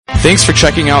Thanks for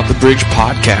checking out the Bridge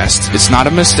Podcast. It's not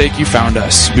a mistake you found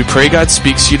us. We pray God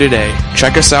speaks to you today.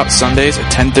 Check us out Sundays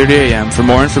at 10:30 a.m. For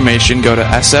more information, go to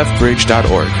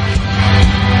sfbridge.org.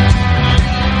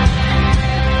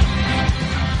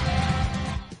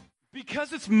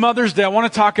 Because it's Mother's Day, I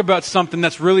want to talk about something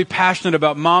that's really passionate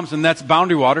about moms, and that's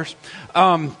Boundary Waters.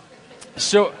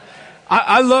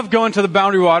 I love going to the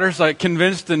Boundary Waters. I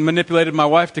convinced and manipulated my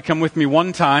wife to come with me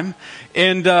one time.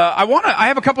 And I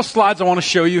have a couple slides I want to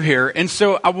show you here. And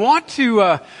so I want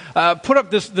to put up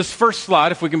this first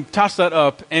slide, if we can toss that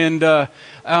up. And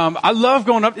I love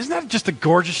going up. Isn't that just a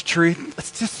gorgeous tree?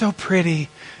 It's just so pretty.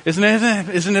 Isn't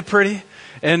it pretty?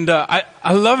 And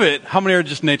I love it. How many are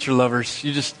just nature lovers?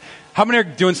 How many are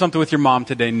doing something with your mom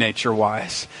today,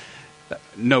 nature-wise?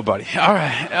 Nobody. All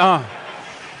right.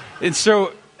 And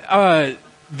so...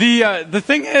 The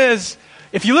thing is,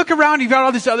 if you look around, you've got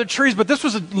all these other trees, but this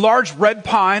was a large red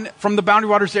pine from the Boundary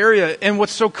Waters area. And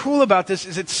what's so cool about this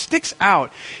is it sticks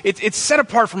out. It's set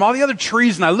apart from all the other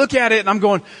trees. And I look at it and I'm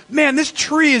going, man, this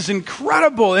tree is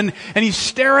incredible. And you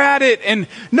stare at it, and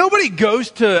nobody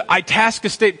goes to Itasca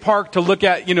State Park to look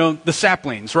at, the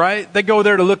saplings, right? They go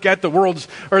there to look at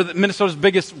Minnesota's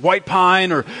biggest white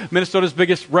pine or Minnesota's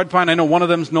biggest red pine. I know one of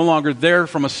them's no longer there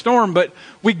from a storm, but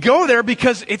we go there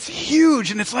because it's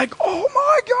huge and it's like, oh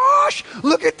my gosh,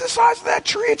 look at the size of that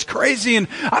tree. It's crazy. And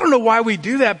I don't know why we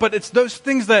do that, but it's those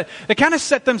things that kind of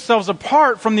set themselves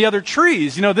apart from the other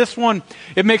trees. This one,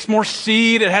 it makes more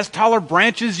seed. It has taller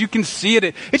branches. You can see it.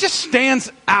 It just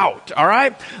stands out. All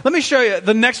right. Let me show you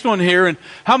the next one here. And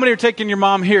how many are taking your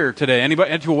mom here today?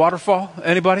 Anybody into a waterfall?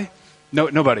 Anybody? No,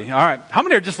 nobody. All right. How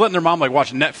many are just letting their mom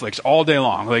watch Netflix all day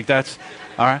long? That's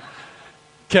all right.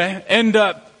 Okay. And,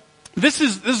 This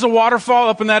is a waterfall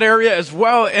up in that area as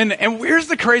well. And here's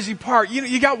the crazy part.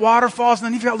 You got waterfalls and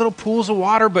then you've got little pools of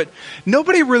water, but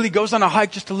nobody really goes on a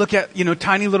hike just to look at,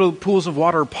 tiny little pools of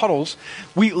water or puddles.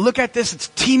 We look at this, it's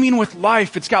teeming with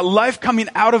life. It's got life coming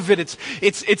out of it.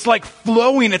 It's like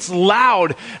flowing. It's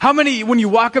loud. How many, when you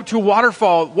walk up to a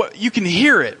waterfall, you can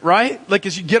hear it, right?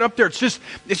 As you get up there, it's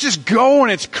just going.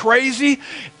 It's crazy.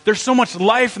 There's so much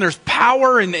life and there's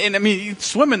power and I mean, you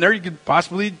swim in there, you could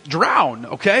possibly drown,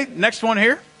 okay? Next one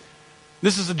here.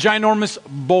 This is a ginormous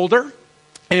boulder.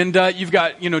 And you've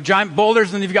got, giant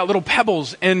boulders, and you've got little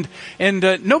pebbles. And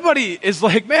nobody is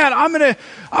like, man, I'm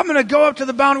gonna go up to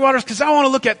the Boundary Waters because I want to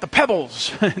look at the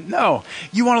pebbles. No,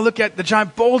 you want to look at the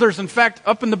giant boulders. In fact,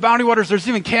 up in the Boundary Waters, there's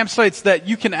even campsites that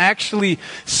you can actually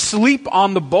sleep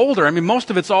on the boulder. I mean, most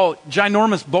of it's all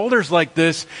ginormous boulders like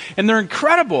this, and they're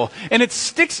incredible. And it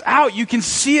sticks out. You can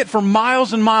see it for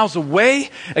miles and miles away.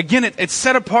 Again, it's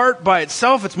set apart by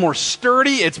itself. It's more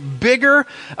sturdy. It's bigger.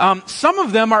 Some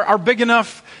of them are big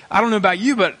enough. I don't know about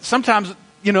you, but sometimes,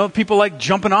 people like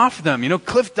jumping off them,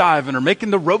 cliff diving or making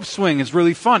the rope swing is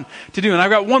really fun to do. And I've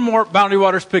got one more Boundary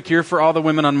Waters pick here for all the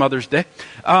women on Mother's Day.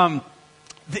 The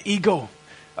eagle.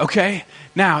 Okay.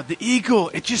 Now, the eagle,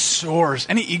 it just soars.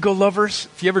 Any eagle lovers?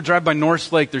 If you ever drive by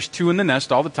Norris Lake, there's two in the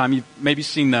nest all the time. You've maybe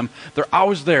seen them. They're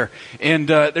always there. And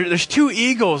there's two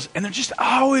eagles, and they're just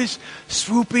always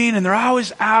swooping, and they're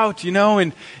always out,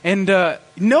 and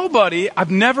nobody,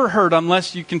 I've never heard,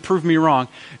 unless you can prove me wrong,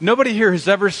 nobody here has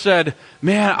ever said,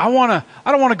 man, I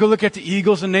don't want to go look at the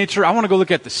eagles in nature. I want to go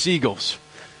look at the seagulls.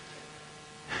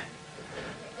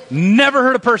 Never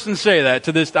heard a person say that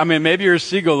to this. I mean, maybe you're a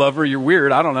seagull lover. You're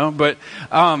weird. I don't know. But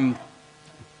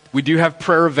we do have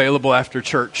prayer available after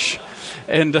church.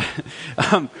 And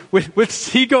with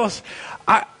seagulls,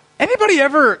 anybody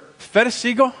ever fed a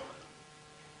seagull?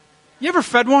 You ever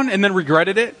fed one and then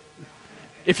regretted it?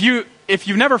 If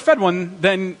you've never fed one,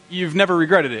 then you've never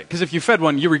regretted it. Because if you fed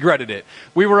one, you regretted it.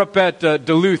 We were up at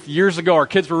Duluth years ago. Our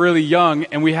kids were really young,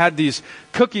 and we had these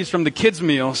cookies from the kids'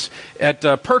 meals at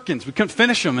Perkins. We couldn't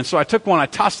finish them, and so I took one. I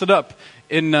tossed it up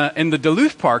in the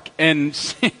Duluth Park, and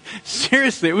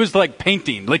seriously, it was like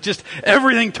painting. Just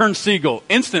everything turned seagull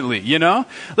instantly. You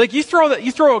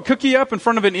throw a cookie up in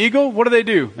front of an eagle. What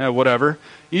do? Whatever.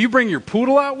 You bring your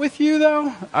poodle out with you,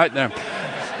 though.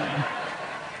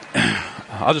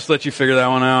 I'll just let you figure that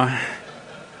one out.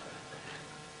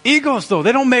 Eagles, though,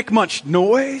 they don't make much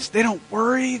noise. They don't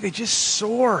worry. They just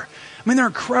soar. I mean, they're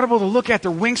incredible to look at.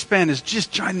 Their wingspan is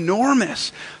just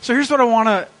ginormous. So here's what I want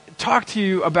to talk to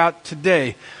you about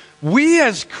today. We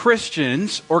as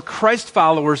Christians, or Christ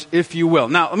followers, if you will.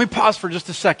 Now, let me pause for just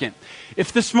a second.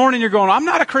 If this morning you're going, I'm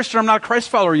not a Christian, I'm not a Christ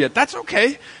follower yet, that's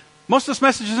okay. Most of this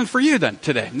message isn't for you then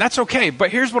today. And that's okay. But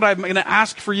here's what I'm going to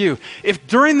ask for you. If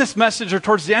during this message or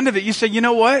towards the end of it, you say, you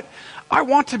know what? I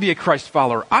want to be a Christ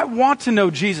follower. I want to know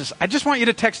Jesus. I just want you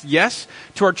to text yes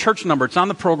to our church number. It's on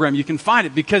the program. You can find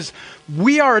it because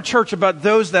we are a church about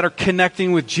those that are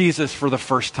connecting with Jesus for the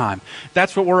first time.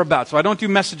 That's what we're about. So I don't do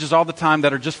messages all the time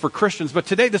that are just for Christians, but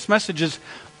today this message is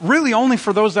really only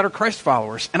for those that are Christ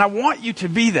followers. And I want you to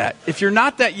be that. If you're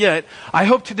not that yet, I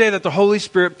hope today that the Holy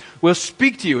Spirit will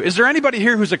speak to you. Is there anybody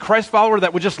here who's a Christ follower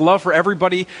that would just love for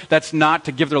everybody that's not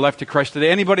to give their life to Christ today?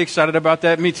 Anybody excited about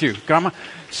that? Me too. Come on.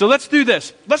 So let's do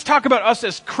this. Let's talk about us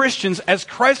as Christians, as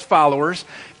Christ followers,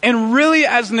 and really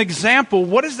as an example,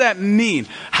 what does that mean?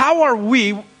 How are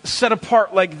we set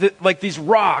apart like these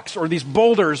rocks or these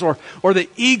boulders or the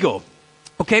eagle?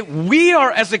 Okay, we are,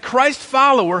 as a Christ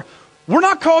follower, we're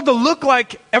not called to look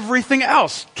like everything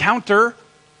else.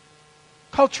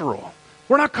 Counter-cultural.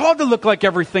 We're not called to look like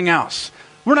everything else.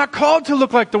 We're not called to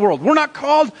look like the world. We're not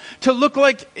called to look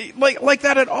like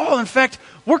that at all. In fact,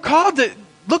 we're called to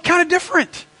look kind of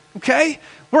different. Okay?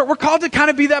 We're called to kind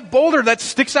of be that boulder that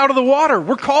sticks out of the water.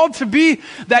 We're called to be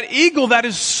that eagle that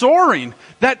is soaring.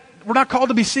 We're not called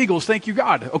to be seagulls, thank you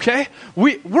God, okay?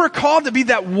 We're called to be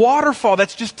that waterfall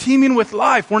that's just teeming with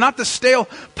life. We're not the stale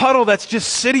puddle that's just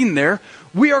sitting there.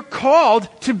 We are called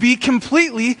to be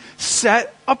completely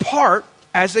set apart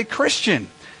as a Christian,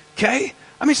 okay?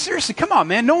 I mean, seriously, come on,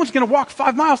 man. No one's going to walk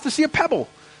 5 miles to see a pebble.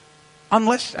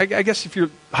 Unless, I guess if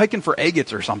you're hiking for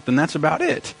agates or something, that's about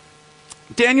it.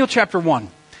 Daniel chapter 1.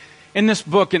 In this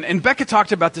book, and Becca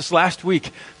talked about this last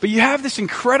week, but you have this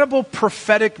incredible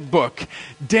prophetic book,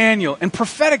 Daniel. And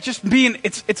prophetic just being,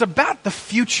 it's about the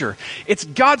future. It's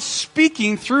God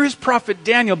speaking through his prophet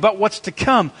Daniel about what's to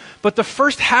come. But the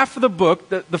first half of the book,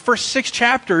 the first 6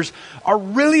 chapters, are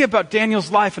really about Daniel's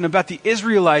life and about the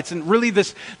Israelites and really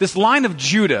this line of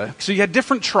Judah. So you had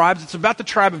different tribes. It's about the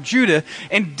tribe of Judah.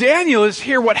 And Daniel is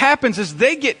here. What happens is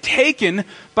they get taken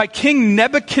by King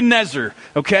Nebuchadnezzar,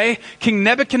 okay? King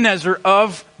Nebuchadnezzar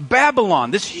of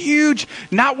Babylon, this huge,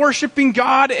 not worshiping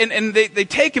God, and they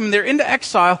take him, they're into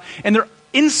exile, and they're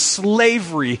in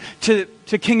slavery to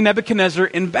King Nebuchadnezzar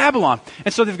in Babylon.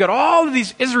 And so they've got all of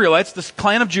these Israelites, this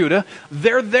clan of Judah,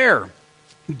 they're there.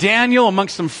 Daniel,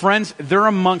 amongst some friends, they're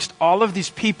amongst all of these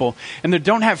people, and they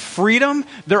don't have freedom.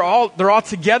 They're all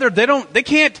together. They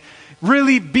can't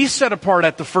really be set apart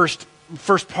at the first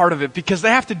part of it because they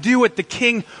have to do what the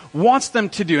king wants them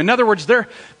to do. In other words, they're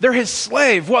his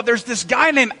slave. Well, there's this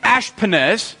guy named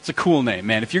Ashpenaz. It's a cool name,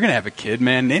 man. If you're going to have a kid,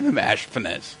 man, name him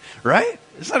Ashpenaz, right?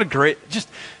 It's not a great, just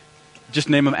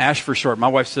name him Ash for short. My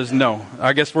wife says no.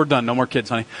 I guess we're done. No more kids,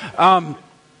 honey.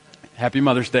 Happy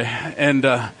Mother's Day. And,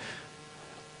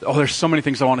 there's so many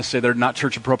things I want to say that are not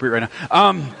church appropriate right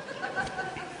now.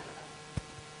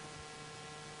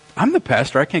 I'm the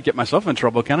pastor. I can't get myself in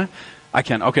trouble, can I? I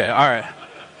can. Okay, all right.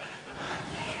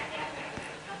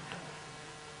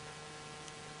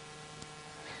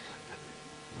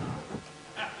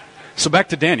 So back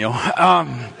to Daniel.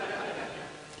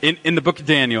 In the book of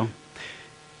Daniel,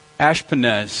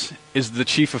 Ashpenaz is the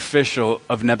chief official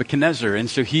of Nebuchadnezzar, and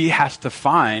so he has to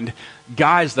find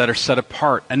guys that are set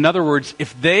apart. In other words,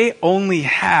 if they only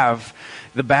have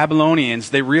the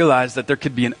Babylonians, they realize that there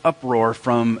could be an uproar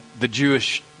from the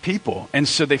Jewish people. And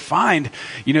so they find,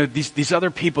 these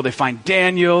other people. They find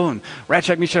Daniel and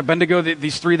Shadrach, Meshach, Abednego,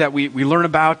 these 3 that we learn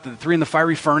about, the 3 in the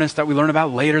fiery furnace that we learn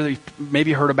about later that you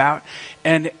maybe heard about.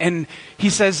 And he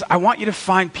says, I want you to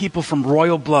find people from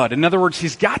royal blood. In other words,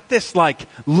 he's got this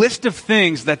list of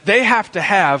things that they have to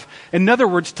have, in other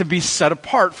words, to be set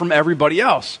apart from everybody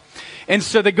else. And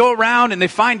so they go around and they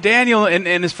find Daniel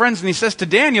and his friends, and he says to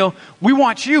Daniel, we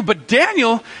want you. But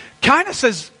Daniel kind of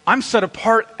says, I'm set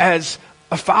apart as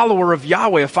a follower of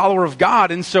Yahweh, a follower of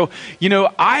God. And so,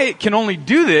 I can only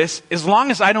do this as long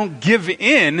as I don't give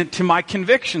in to my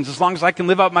convictions. As long as I can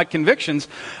live out my convictions,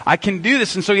 I can do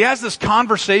this. And so he has this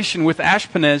conversation with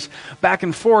Ashpenaz back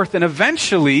and forth. And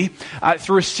eventually,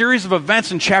 through a series of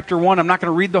events in chapter 1, I'm not going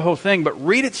to read the whole thing, but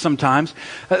read it sometime.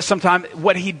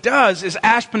 What he does is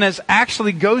Ashpenaz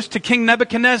actually goes to King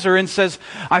Nebuchadnezzar and says,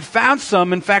 I found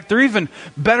some. In fact, they're even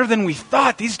better than we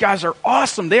thought. These guys are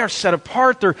awesome. They are set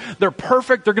apart. They're perfect.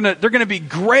 They're gonna be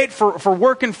great for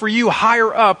working for you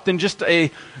higher up than just a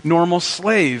normal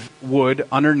slave would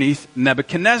underneath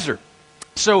Nebuchadnezzar.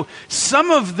 So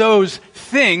some of those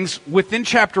things within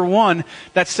chapter 1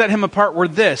 that set him apart were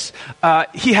this.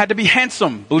 He had to be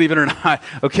handsome, believe it or not.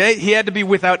 Okay? He had to be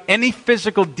without any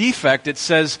physical defect, it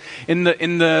says in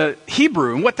the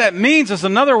Hebrew. And what that means is,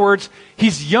 in other words,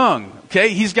 he's young.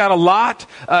 Okay, he's got a lot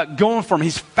going for him.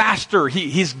 He's faster.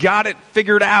 He's got it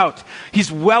figured out.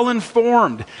 He's well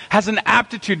informed, has an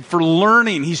aptitude for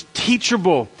learning. He's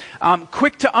teachable,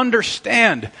 quick to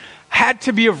understand, had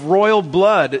to be of royal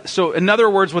blood. So in other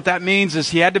words, what that means is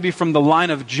he had to be from the line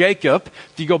of Jacob.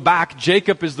 If you go back,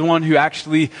 Jacob is the one who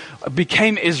actually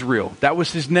became Israel. That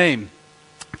was his name.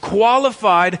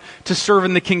 Qualified to serve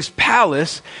in the king's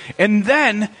palace. And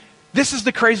then, this is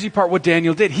the crazy part what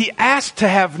Daniel did. He asked to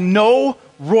have no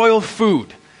royal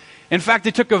food. In fact,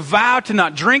 they took a vow to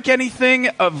not drink anything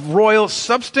of royal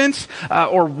substance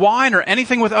or wine or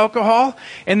anything with alcohol.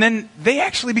 And then they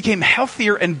actually became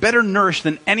healthier and better nourished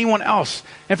than anyone else.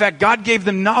 In fact, God gave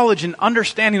them knowledge and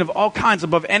understanding of all kinds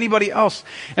above anybody else.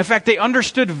 In fact, they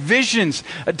understood visions.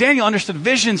 Daniel understood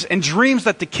visions and dreams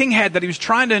that the king had that he was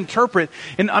trying to interpret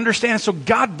and understand. So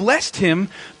God blessed him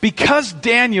because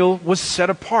Daniel was set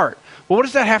apart. Well, what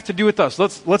does that have to do with us?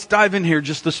 Let's dive in here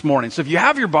just this morning. So if you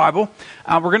have your Bible,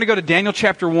 we're going to go to Daniel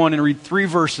chapter 1 and read 3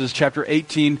 verses, chapter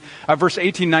 18, verse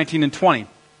 18, 19, and 20.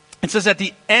 It says, at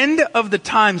the end of the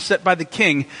time set by the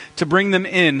king to bring them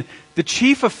in, the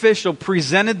chief official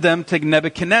presented them to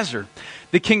Nebuchadnezzar.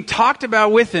 The king talked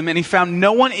about with him, and he found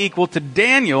no one equal to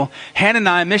Daniel,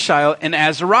 Hananiah, Mishael, and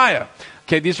Azariah.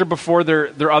 Okay, these are before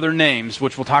their other names,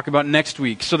 which we'll talk about next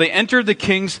week. So they entered the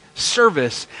king's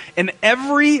service, and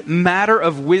every matter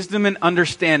of wisdom and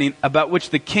understanding about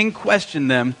which the king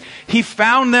questioned them, he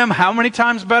found them how many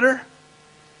times better?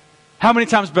 How many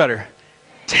times better?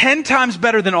 10 times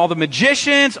better than all the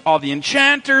magicians, all the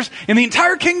enchanters, in the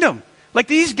entire kingdom. Like,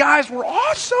 these guys were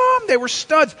awesome. They were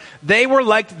studs. They were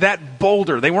like that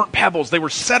boulder. They weren't pebbles. They were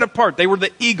set apart. They were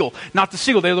the eagle, not the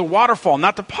seagull. They were the waterfall,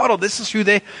 not the puddle. This is who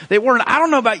they were. And I don't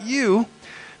know about you.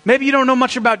 Maybe you don't know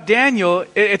much about Daniel.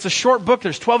 It's a short book.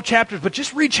 There's 12 chapters, but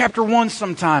just read chapter 1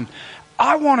 sometime.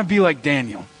 I want to be like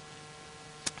Daniel.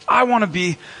 I want to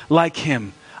be like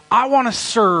him. I want to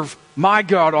serve my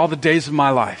God all the days of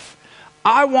my life.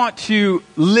 I want to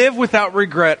live without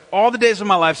regret all the days of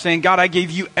my life saying, God, I gave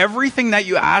you everything that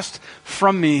you asked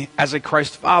from me as a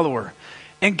Christ follower.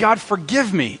 And God,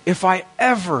 forgive me if I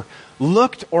ever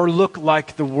looked or look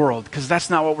like the world, because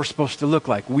that's not what we're supposed to look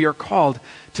like. We are called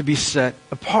to be set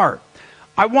apart.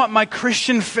 I want my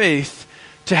Christian faith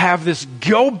to have this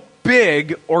go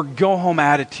big or go home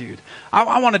attitude.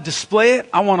 I want to display it.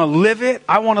 I want to live it.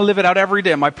 I want to live it out every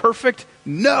day. Am I perfect?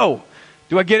 No.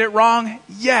 Do I get it wrong?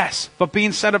 Yes. But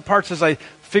being set apart says I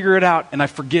figure it out and I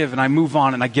forgive and I move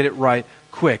on and I get it right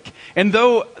quick. And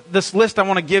though this list I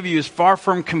want to give you is far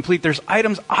from complete, there's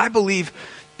items I believe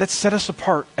that set us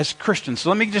apart as Christians. So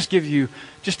let me just give you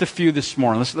just a few this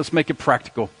morning. Let's make it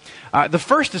practical. The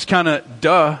first is kind of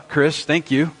duh, Chris.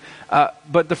 Thank you.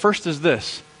 But the first is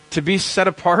this. To be set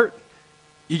apart,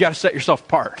 you got to set yourself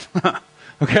apart.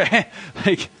 Okay?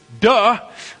 Like, duh,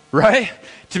 right?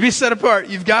 To be set apart,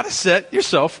 you've got to set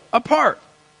yourself apart.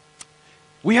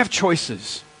 We have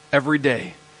choices every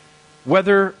day,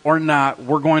 whether or not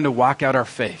we're going to walk out our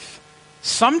faith.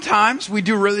 Sometimes we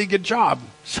do a really good job.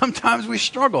 Sometimes we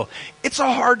struggle. It's a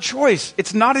hard choice.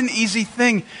 It's not an easy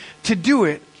thing to do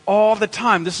it all the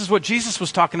time. This is what Jesus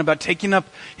was talking about, taking up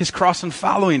his cross and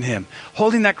following him.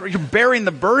 Holding that, you're bearing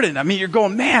the burden. I mean, you're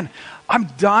going, man, I'm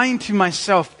dying to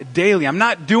myself daily. I'm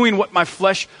not doing what my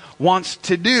flesh wants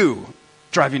to do.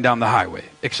 Driving down the highway,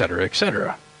 etc.,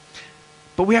 etc.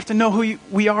 But we have to know who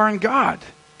we are in God,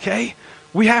 okay?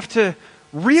 We have to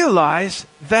realize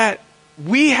that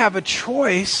we have a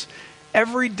choice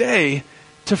every day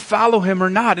to follow him or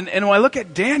not. And when I look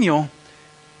at Daniel,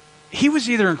 he was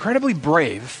either incredibly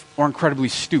brave or incredibly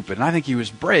stupid. And I think he was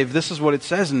brave. This is what it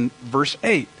says in verse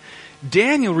 8.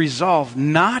 Daniel resolved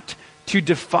not to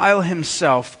defile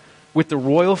himself with the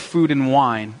royal food and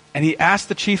wine, and he asked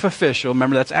the chief official,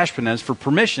 remember that's Ashpenaz, for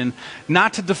permission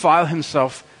not to defile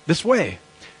himself this way.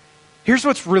 Here's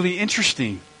what's really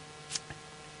interesting.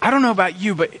 I don't know about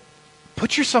you, but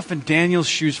put yourself in Daniel's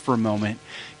shoes for a moment.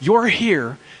 You're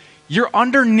here. You're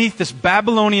underneath this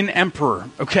Babylonian emperor,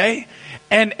 okay?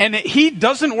 And he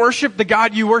doesn't worship the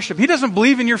God you worship. He doesn't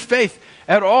believe in your faith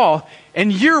at all.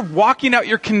 And you're walking out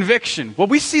your conviction. Well,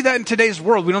 we see that in today's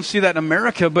world. We don't see that in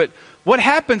America, but what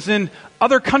happens in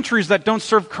other countries that don't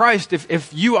serve Christ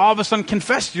if you all of a sudden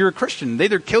confess you're a Christian? They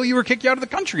either kill you or kick you out of the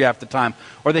country half the time,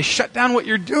 or they shut down what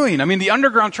you're doing. I mean, the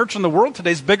underground church in the world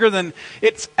today is bigger than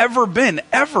it's ever been,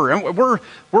 ever. And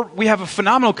we have a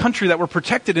phenomenal country that we're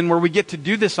protected in where we get to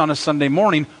do this on a Sunday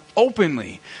morning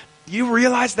openly. You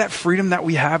realize that freedom that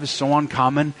we have is so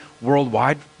uncommon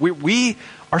worldwide? We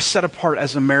are set apart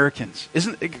as Americans.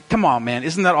 Come on, man.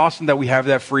 Isn't that awesome that we have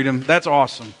that freedom? That's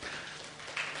awesome.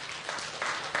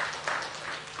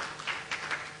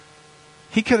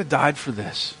 He could have died for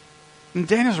this. And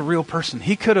Daniel's a real person.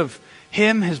 He could have,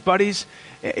 his buddies,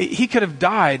 he could have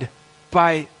died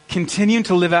by continuing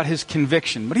to live out his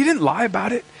conviction. But he didn't lie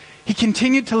about it. He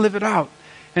continued to live it out.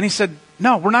 And he said,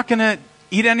 no, we're not going to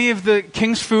eat any of the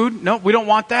king's food. No, we don't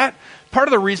want that. Part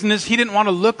of the reason is he didn't want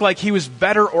to look like he was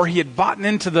better or he had bought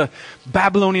into the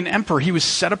Babylonian emperor. He was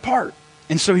set apart.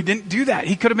 And so he didn't do that.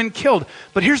 He could have been killed.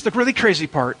 But here's the really crazy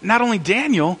part. Not only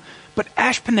Daniel, but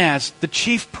Ashpenaz, the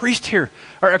chief priest here,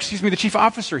 the chief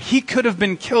officer, he could have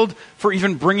been killed for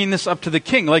even bringing this up to the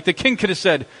king. Like the king could have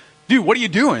said, dude, what are you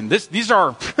doing? These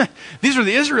are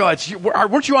the Israelites.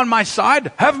 Weren't you on my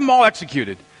side? Have them all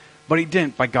executed. But he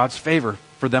didn't, by God's favor,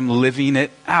 for them living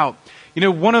it out. You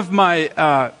know, one of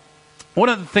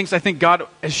the things I think God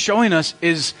is showing us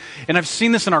is, and I've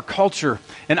seen this in our culture,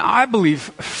 and I believe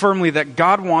firmly that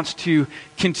God wants to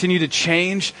continue to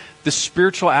change the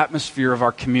spiritual atmosphere of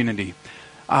our community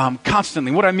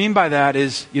constantly. What I mean by that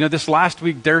is, you know, this last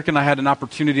week, Derek and I had an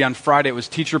opportunity on Friday. It was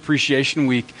Teacher Appreciation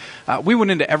Week. We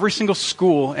went into every single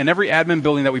school and every admin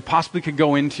building that we possibly could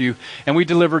go into, and we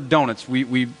delivered donuts.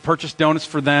 We purchased donuts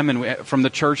for them and from the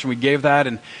church, and we gave that,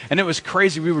 and it was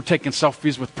crazy. We were taking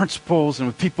selfies with principals and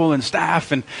with people and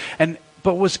staff, but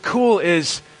what was cool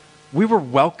is we were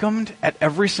welcomed at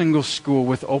every single school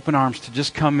with open arms to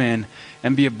just come in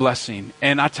and be a blessing.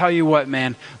 And I tell you what,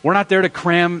 man, we're not there to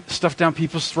cram stuff down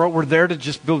people's throat. We're there to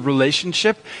just build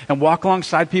relationship and walk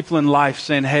alongside people in life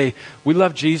saying, hey, we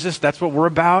love Jesus. That's what we're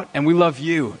about. And we love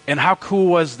you. And how cool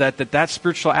was that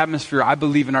spiritual atmosphere, I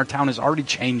believe, in our town is already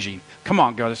changing. Come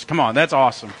on, guys. Come on. That's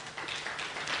awesome.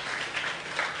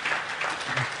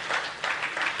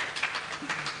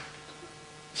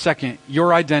 Second,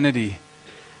 your identity.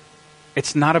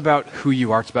 It's not about who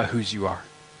you are. It's about whose you are.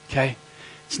 Okay?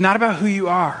 It's not about who you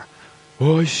are.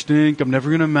 Oh, I stink. I'm never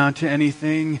going to amount to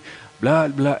anything. Blah,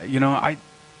 blah. You know,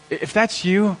 if that's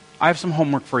you, I have some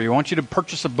homework for you. I want you to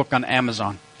purchase a book on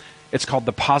Amazon. It's called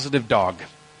The Positive Dog.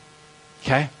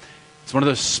 Okay? It's one of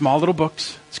those small little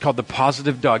books. It's called The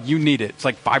Positive Dog. You need it. It's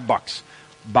like $5.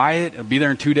 Buy it. It'll be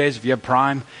there in 2 days if you have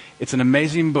Prime. It's an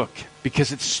amazing book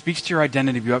because it speaks to your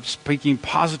identity. You're speaking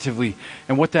positively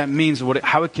and what that means,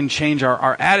 how it can change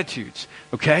our attitudes.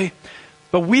 Okay?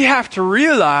 But we have to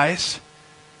realize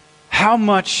how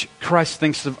much Christ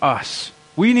thinks of us.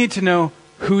 We need to know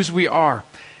whose we are.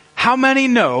 How many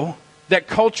know that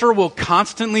culture will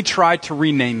constantly try to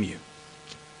rename you?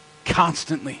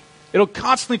 Constantly. It'll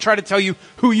constantly try to tell you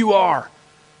who you are.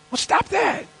 Well, stop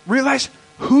that. Realize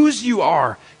whose you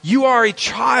are. You are a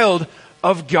child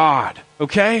of God,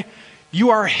 okay? You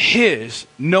are His,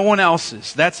 no one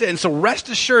else's. That's it. And so rest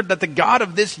assured that the God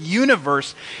of this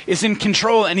universe is in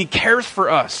control and He cares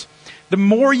for us. The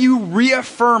more you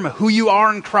reaffirm who you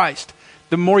are in Christ,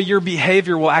 the more your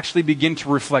behavior will actually begin to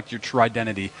reflect your true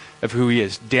identity of who He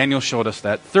is. Daniel showed us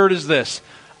that. Third is this.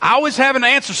 I always have an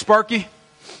answer, Sparky.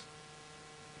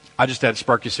 I just had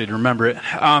Sparky so you remember it.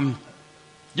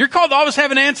 You're called to always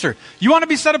have an answer. You want to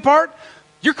be set apart?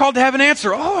 You're called to have an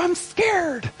answer. Oh, I'm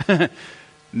scared.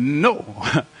 No.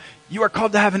 You are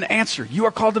called to have an answer. You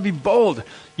are called to be bold.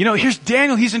 You know, here's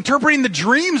Daniel. He's interpreting the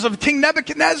dreams of King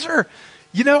Nebuchadnezzar.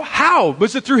 You know, how?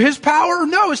 Was it through his power?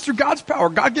 No, it's through God's power.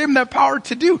 God gave him that power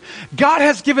to do. God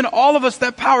has given all of us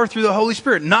that power through the Holy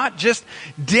Spirit, not just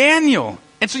Daniel.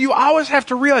 And so you always have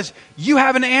to realize you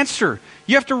have an answer.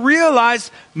 You have to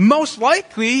realize most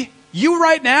likely you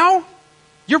right now,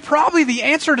 you're probably the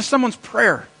answer to someone's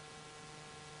prayer.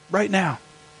 Right now.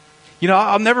 You know,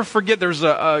 I'll never forget, there was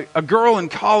a girl in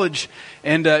college,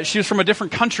 and she was from a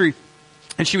different country,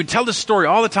 and she would tell this story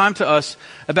all the time to us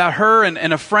about her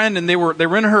and a friend, and they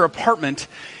were in her apartment,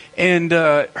 and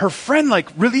her friend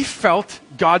really felt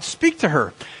God speak to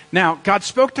her. Now, God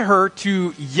spoke to her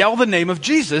to yell the name of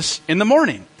Jesus in the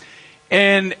morning.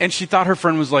 And she thought her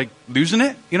friend was losing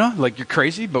it, you know, you're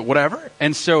crazy, but whatever.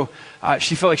 And so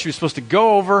she felt like she was supposed to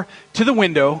go over to the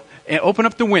window and open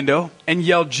up the window and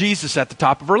yell Jesus at the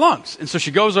top of her lungs. And so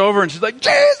she goes over and she's like,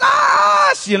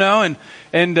 Jesus, you know,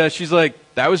 and she's like,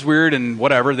 that was weird and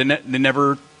whatever. They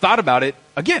never thought about it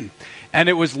again. And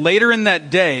it was later in that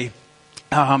day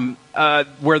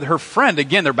where her friend,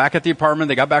 again, they're back at the apartment,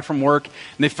 they got back from work,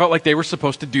 and they felt like they were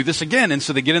supposed to do this again. And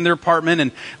so they get in their apartment,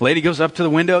 and the lady goes up to the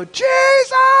window,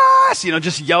 Jesus! You know,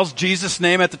 just yells Jesus'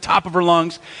 name at the top of her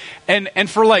lungs. And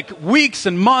for weeks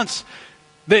and months,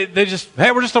 they just,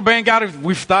 hey, we're just obeying God.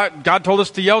 We thought God told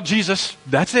us to yell Jesus.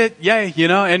 That's it. Yay. You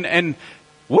know, and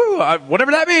woo,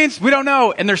 whatever that means, we don't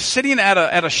know. And they're sitting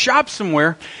at a shop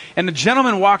somewhere, and the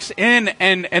gentleman walks in,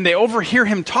 and they overhear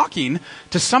him talking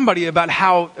to somebody about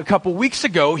how a couple weeks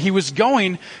ago he was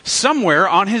going somewhere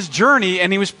on his journey,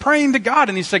 and he was praying to God,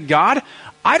 and he said, God,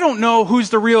 I don't know who's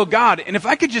the real God, and if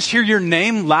I could just hear your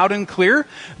name loud and clear,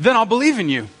 then I'll believe in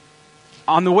you.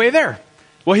 On the way there.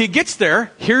 Well, he gets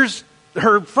there, hears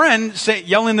her friend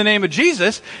yelling the name of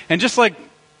Jesus, and just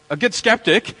a good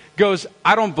skeptic, goes,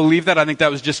 I don't believe that. I think that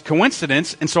was just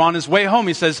coincidence. And so on his way home,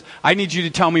 he says, I need you to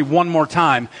tell me one more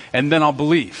time, and then I'll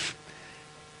believe.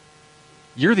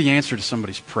 You're the answer to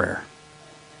somebody's prayer.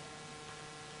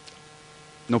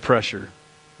 No pressure.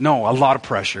 No, a lot of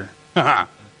pressure. Well,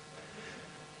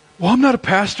 I'm not a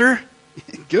pastor.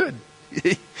 Good.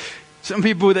 Some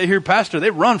people that hear pastor, they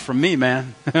run from me,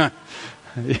 man.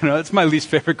 It's my least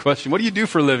favorite question. What do you do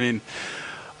for a living?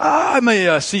 I'm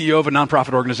a CEO of a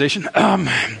nonprofit organization. 1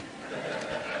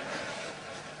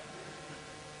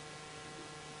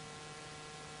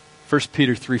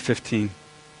 Peter 3:15.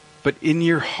 But in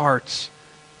your hearts,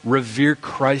 revere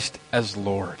Christ as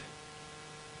Lord.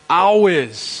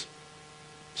 Always.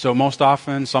 So most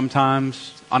often,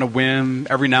 sometimes, on a whim,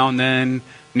 every now and then,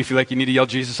 when you feel like you need to yell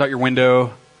Jesus out your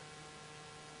window,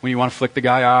 when you want to flick the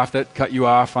guy off that cut you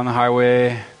off on the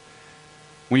highway,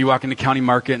 when you walk into County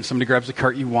Market and somebody grabs the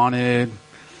cart you wanted,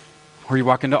 or you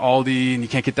walk into Aldi and you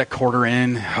can't get that quarter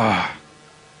in.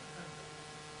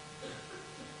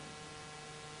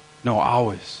 No,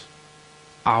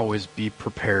 always be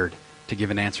prepared to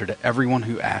give an answer to everyone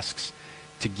who asks,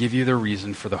 to give you the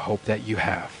reason for the hope that you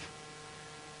have.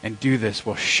 And do this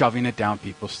while shoving it down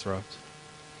people's throats.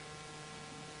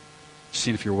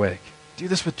 Seeing if you're awake. Do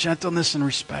this with gentleness and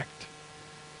respect.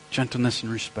 Gentleness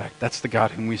and respect. That's the God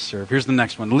whom we serve. Here's the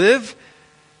next one. Live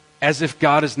as if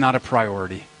God is not a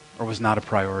priority or was not a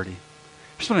priority.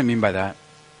 Here's what I mean by that.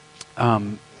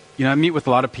 I meet with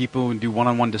a lot of people and do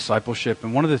one-on-one discipleship.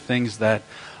 And one of the things that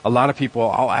a lot of people,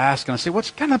 I'll ask and I say, what's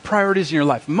kind of priorities in your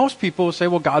life? Most people will say,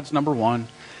 well, God's number one.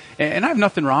 And I have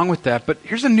nothing wrong with that. But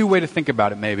here's a new way to think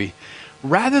about it maybe.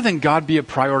 Rather than God be a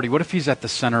priority, what if he's at the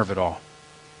center of it all?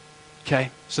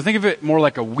 Okay? So think of it more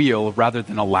like a wheel rather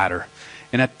than a ladder.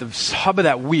 And at the hub of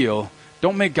that wheel,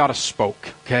 don't make God a spoke.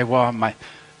 Okay, well, my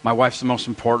wife's the most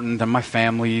important, then my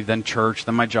family, then church,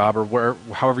 then my job, or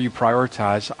however you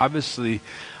prioritize. Obviously,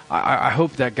 I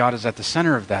hope that God is at the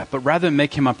center of that. But rather than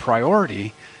make him a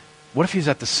priority, what if he's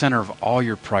at the center of all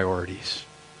your priorities?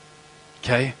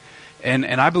 Okay? And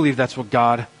I believe that's what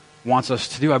God wants us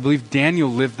to do. I believe Daniel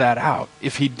lived that out.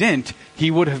 If he didn't, he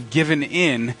would have given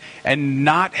in and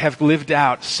not have lived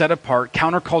out, set apart,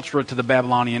 countercultural to the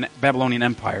Babylonian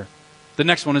Empire. The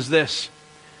next one is this.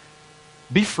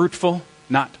 Be fruitful,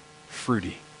 not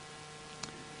fruity.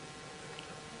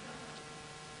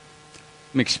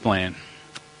 Let me explain.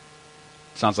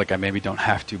 Sounds like I maybe don't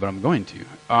have to, but I'm going to.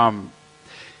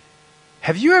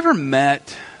 Have you ever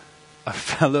met a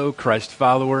fellow Christ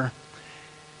follower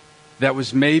that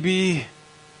was maybe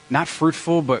not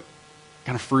fruitful, but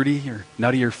kind of fruity or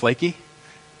nutty or flaky?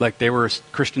 Like they were a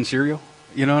Christian cereal?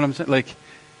 You know what I'm saying? Like,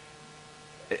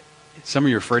 some of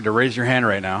you are afraid to raise your hand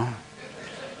right now.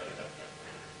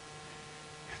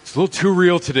 It's a little too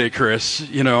real today, Chris.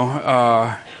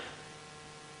 We're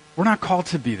not called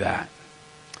to be that.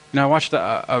 I watched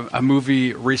a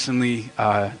movie recently.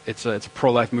 It's a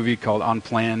pro-life movie called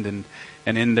Unplanned, and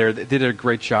in there they did a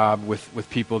great job with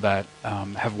people that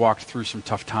have walked through some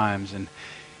tough times.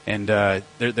 And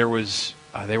there was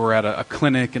they were at a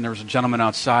clinic, and there was a gentleman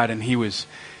outside, and he was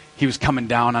coming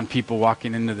down on people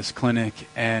walking into this clinic,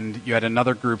 and you had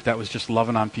another group that was just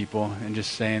loving on people and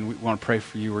just saying, we want to pray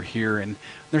for you, we're here. And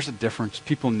there's a difference.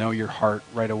 People know your heart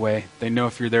right away. They know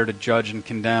if you're there to judge and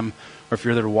condemn or if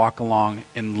you're there to walk along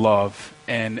in love.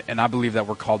 And I believe that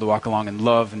we're called to walk along in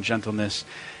love and gentleness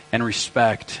and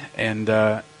respect. And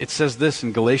it says this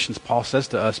in Galatians. Paul says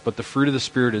to us, but the fruit of the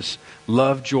Spirit is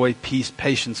love, joy, peace,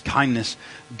 patience, kindness,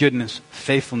 goodness,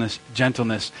 faithfulness,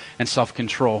 gentleness, and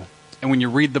self-control. And when you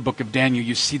read the book of Daniel,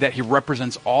 you see that he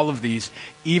represents all of these,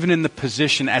 even in the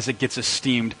position as it gets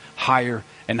esteemed higher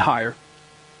and higher.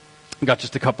 I've got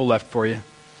just a couple left for you.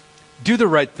 Do the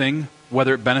right thing,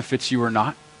 whether it benefits you or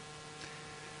not.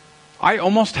 I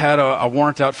almost had a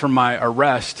warrant out for my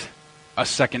arrest a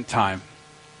second time.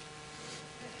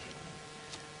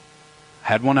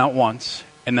 Had one out once,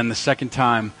 and then the second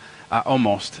time,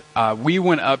 almost. We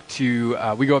go up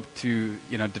to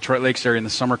Detroit Lakes area in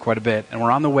the summer quite a bit, and we're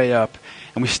on the way up,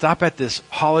 and we stop at this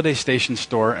Holiday Station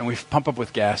store, and we pump up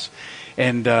with gas.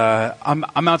 And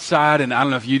I'm outside, and I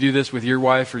don't know if you do this with your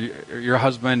wife or your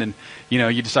husband, and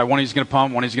you decide one of you's going to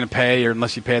pump, one of you's going to pay, or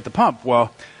unless you pay at the pump.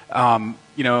 Well,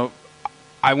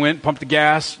 I went, pumped the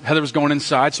gas. Heather was going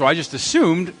inside, so I just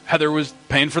assumed Heather was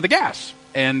paying for the gas.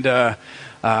 And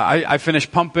I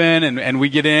finished pumping, and we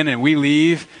get in, and we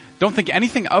leave. Don't think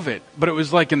anything of it, but it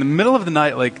was like in the middle of the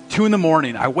night, like 2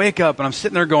 a.m, I wake up, and I'm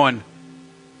sitting there going,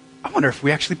 I wonder if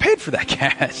we actually paid for that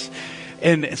gas.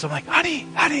 And so I'm like, honey,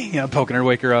 poking her,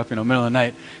 wake her up, middle of the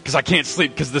night, because I can't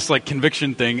sleep because this like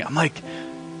conviction thing. I'm like,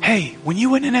 hey, when you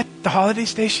went in at the Holiday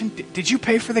Station, did you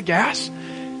pay for the gas?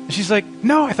 And she's like,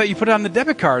 no, I thought you put it on the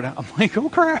debit card. I'm like, oh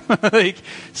crap.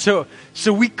 So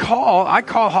I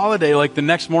call Holiday like the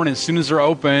next morning as soon as they're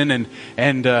open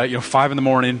and 5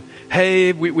 a.m.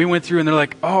 Hey, we went through, and they're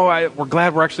like, we're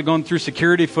glad we're actually going through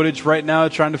security footage right now,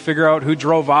 trying to figure out who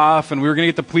drove off, and we were going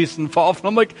to get the police involved. And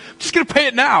I'm like, I'm just going to pay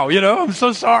it now, I'm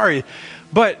so sorry.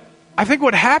 But I think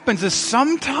what happens is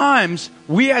sometimes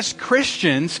we as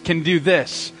Christians can do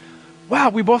this. Wow,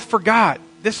 we both forgot.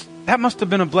 That must have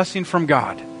been a blessing from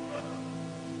God.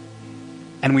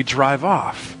 And we drive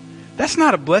off. That's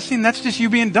not a blessing, that's just you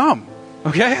being dumb.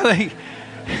 Okay?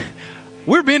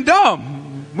 We're being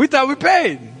dumb. We thought we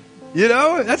paid.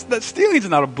 That stealing's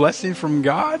not a blessing from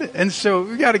God. And so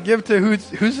we got to give to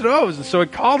who's it owes. And so I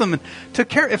called him and took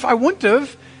care. If I wouldn't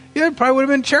have, it probably would have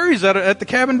been cherries at the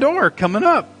cabin door coming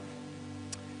up.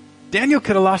 Daniel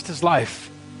could have lost his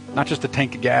life, not just a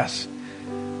tank of gas.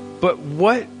 But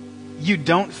what you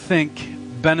don't think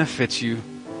benefits you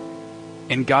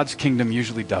in God's kingdom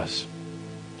usually does.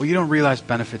 Well, you don't realize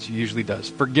benefits you usually does.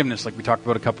 Forgiveness, like we talked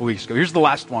about a couple weeks ago. Here's the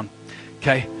last one,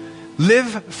 okay?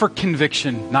 Live for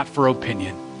conviction, not for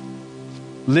opinion.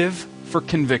 Live for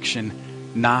conviction,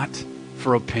 not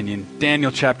for opinion.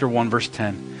 Daniel chapter 1, verse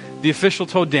 10. The official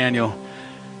told Daniel,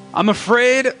 I'm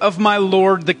afraid of my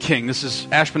Lord the king. This is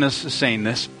Ashpenaz saying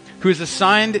this. Who has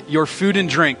assigned your food and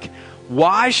drink.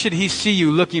 Why should he see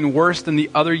you looking worse than the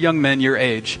other young men your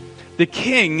age? The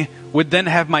king would then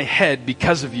have my head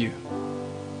because of you. It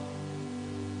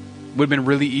would have been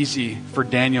really easy for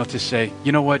Daniel to say,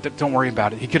 you know what, don't worry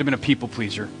about it. He could have been a people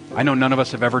pleaser. I know none of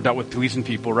us have ever dealt with pleasing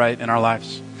people, right, in our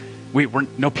lives. We're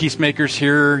no peacemakers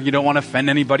here. You don't want to offend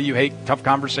anybody. You hate tough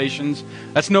conversations.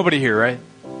 That's nobody here, right?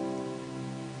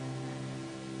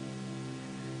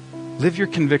 Live your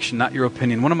conviction, not your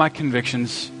opinion. One of my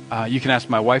convictions, you can ask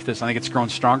my wife this, I think it's grown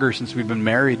stronger since we've been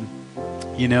married.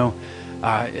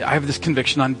 I have this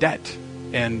conviction on debt.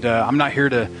 And I'm not here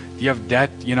to, do you have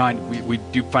debt? We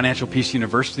do Financial Peace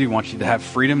University. We want you to have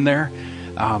freedom there.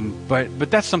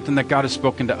 But that's something that God has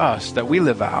spoken to us, that we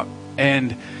live out.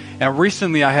 And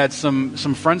recently I had some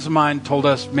friends of mine told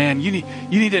us, man, you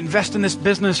need to invest in this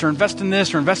business or invest in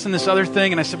this or invest in this other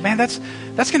thing. And I said, man, that's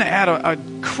going to add a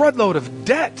crud load of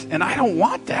debt. And I don't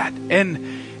want that.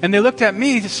 And they looked at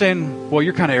me saying, well,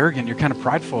 you're kind of arrogant. You're kind of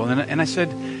prideful. And I said,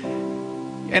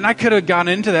 and I could have gone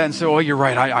into that and said, oh, you're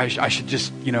right. I should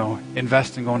just,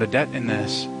 invest and go into debt in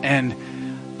this. And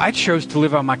I chose to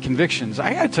live out my convictions.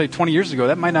 I got to tell you, 20 years ago,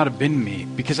 that might not have been me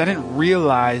because I didn't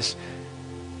realize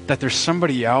that there's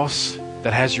somebody else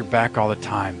that has your back all the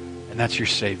time. And that's your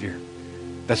Savior.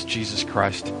 That's Jesus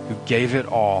Christ, who gave it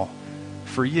all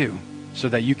for you so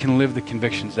that you can live the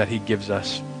convictions that he gives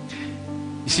us.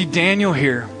 You see, Daniel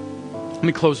here, let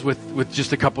me close with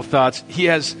just a couple thoughts.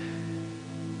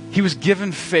 He was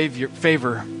given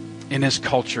favor in his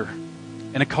culture,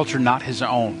 in a culture not his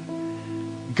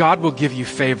own. God will give you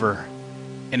favor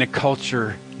in a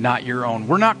culture not your own.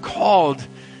 We're not called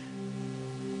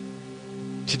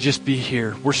to just be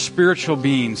here. We're spiritual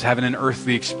beings having an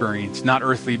earthly experience, not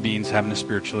earthly beings having a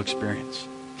spiritual experience.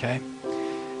 Okay?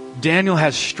 Daniel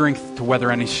has strength to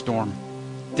weather any storm.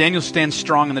 Daniel stands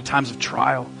strong in the times of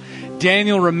trial.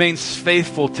 Daniel remains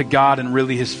faithful to God and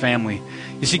really his family.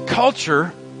 You see,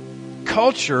 culture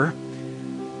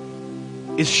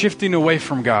is shifting away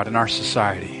from God in our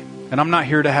society. And I'm not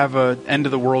here to have an end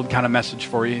of the world kind of message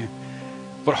for you,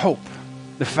 but hope.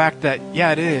 The fact that,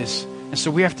 yeah, it is. And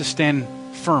so we have to stand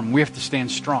firm. We have to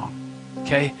stand strong.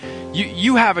 Okay?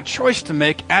 You have a choice to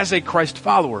make as a Christ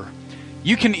follower.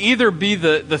 You can either be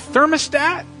the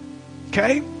thermostat,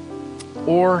 okay,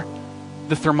 or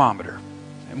the thermometer.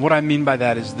 And what I mean by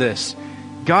that is this.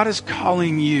 God is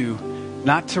calling you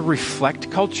not to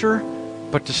reflect culture,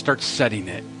 but to start setting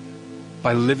it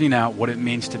by living out what it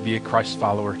means to be a Christ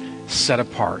follower, set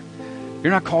apart.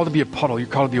 You're not called to be a puddle. You're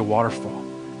called to be a waterfall.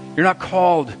 You're not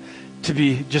called to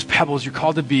be just pebbles. You're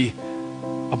called to be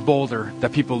a boulder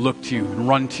that people look to and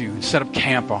run to and set up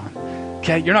camp on.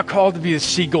 Okay? You're not called to be the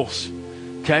seagulls.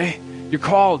 Okay? You're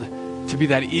called to be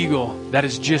that eagle that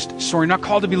is just soaring. You're not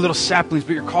called to be little saplings,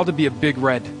 but you're called to be a big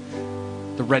red,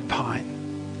 the red pine.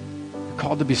 You're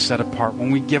called to be set apart.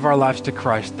 When we give our lives to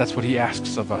Christ, that's what he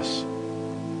asks of us.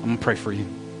 I'm going to pray for you.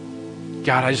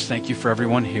 God, I just thank you for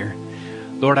everyone here.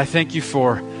 Lord, I thank you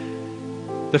for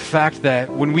the fact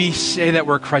that when we say that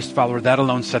we're a Christ follower, that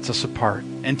alone sets us apart.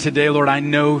 And today, Lord, I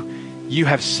know you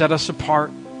have set us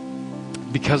apart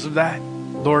because of that,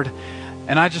 Lord.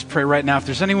 And I just pray right now, if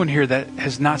there's anyone here that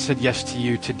has not said yes to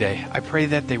you today, I pray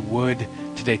that they would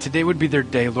today. Today would be their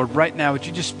day. Lord, right now, would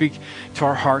you just speak to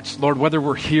our hearts? Lord, whether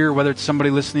we're here, whether it's somebody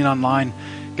listening online,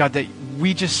 God, that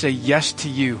we just say yes to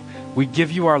you. We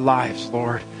give you our lives,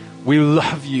 Lord. We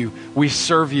love you. We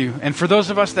serve you. And for those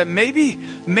of us that maybe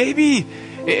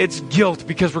it's guilt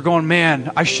because we're going,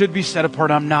 man, I should be set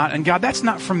apart, I'm not. And God, that's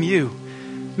not from you.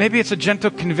 Maybe it's a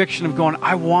gentle conviction of going,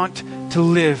 I want to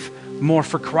live more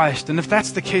for Christ. And if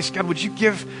that's the case, God, would you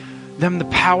give them the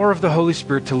power of the Holy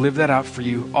Spirit to live that out for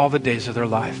you all the days of their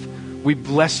life? We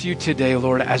bless you today,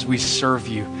 Lord, as we serve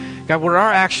you. God, would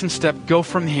our action step go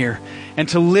from here and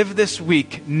to live this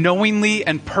week knowingly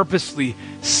and purposely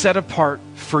set apart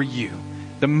for you.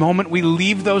 The moment we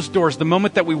leave those doors, the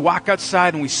moment that we walk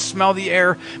outside and we smell the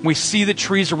air, and we see the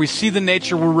trees or we see the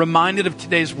nature, we're reminded of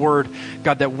today's word,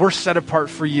 God, that we're set apart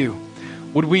for you.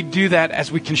 Would we do that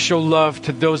as we can show love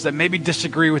to those that maybe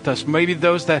disagree with us, maybe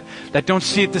those that don't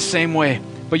see it the same way,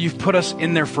 but you've put us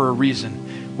in there for a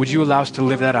reason. Would you allow us to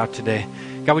live that out today?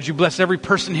 God, would you bless every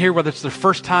person here, whether it's their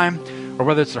first time or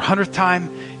whether it's their 100th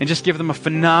time, and just give them a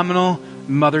phenomenal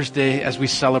Mother's Day as we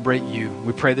celebrate you.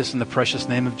 We pray this in the precious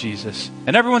name of Jesus.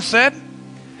 And everyone said,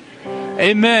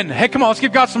 amen. Hey, come on, let's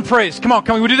give God some praise. Come on,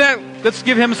 can we do that? Let's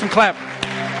give him some clap.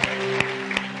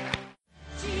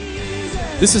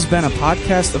 This has been a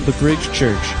podcast of the Bridge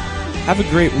Church. Have a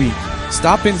great week.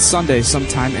 Stop in Sunday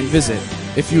sometime and visit.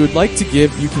 If you would like to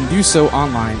give, you can do so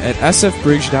online at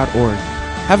sfbridge.org.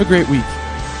 Have a great week.